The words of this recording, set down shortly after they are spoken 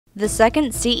The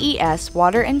second CES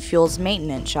Water and Fuels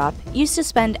maintenance shop used to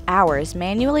spend hours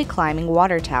manually climbing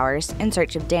water towers in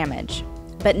search of damage,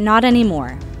 but not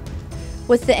anymore.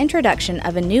 With the introduction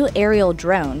of a new aerial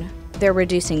drone, they're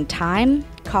reducing time,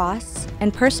 costs,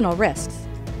 and personal risks.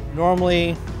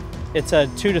 Normally, it's a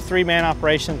 2 to 3 man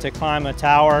operation to climb a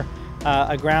tower,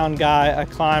 a ground guy, a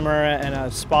climber, and a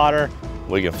spotter.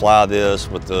 We can fly this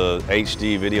with the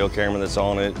HD video camera that's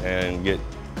on it and get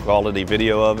quality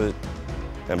video of it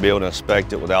and be able to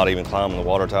inspect it without even climbing the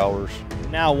water towers.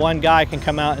 Now one guy can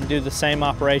come out and do the same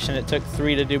operation it took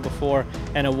 3 to do before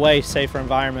in a way safer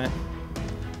environment.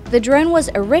 The drone was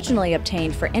originally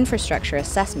obtained for infrastructure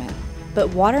assessment, but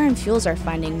Water and Fuels are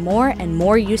finding more and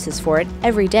more uses for it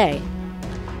every day.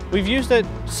 We've used it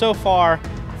so far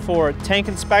for tank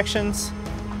inspections,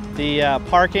 the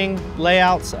parking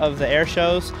layouts of the air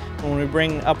shows, when we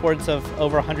bring upwards of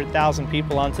over 100,000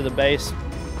 people onto the base.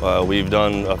 We've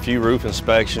done a few roof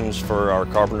inspections for our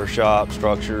carpenter shop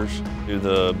structures.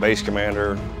 The base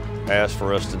commander asked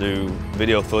for us to do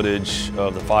video footage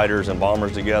of the fighters and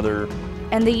bombers together.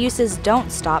 And the uses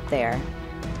don't stop there.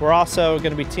 We're also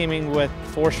going to be teaming with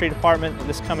the Forestry Department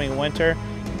this coming winter.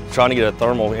 Trying to get a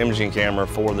thermal imaging camera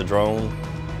for the drone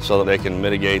so that they can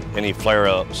mitigate any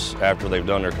flare-ups after they've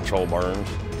done their control burns.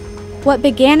 What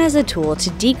began as a tool to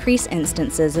decrease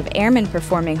instances of airmen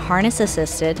performing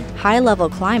harness-assisted, high-level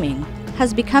climbing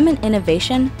has become an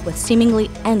innovation with seemingly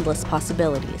endless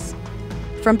possibilities.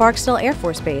 From Barksdale Air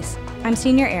Force Base, I'm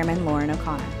Senior Airman Lauren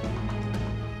O'Connor.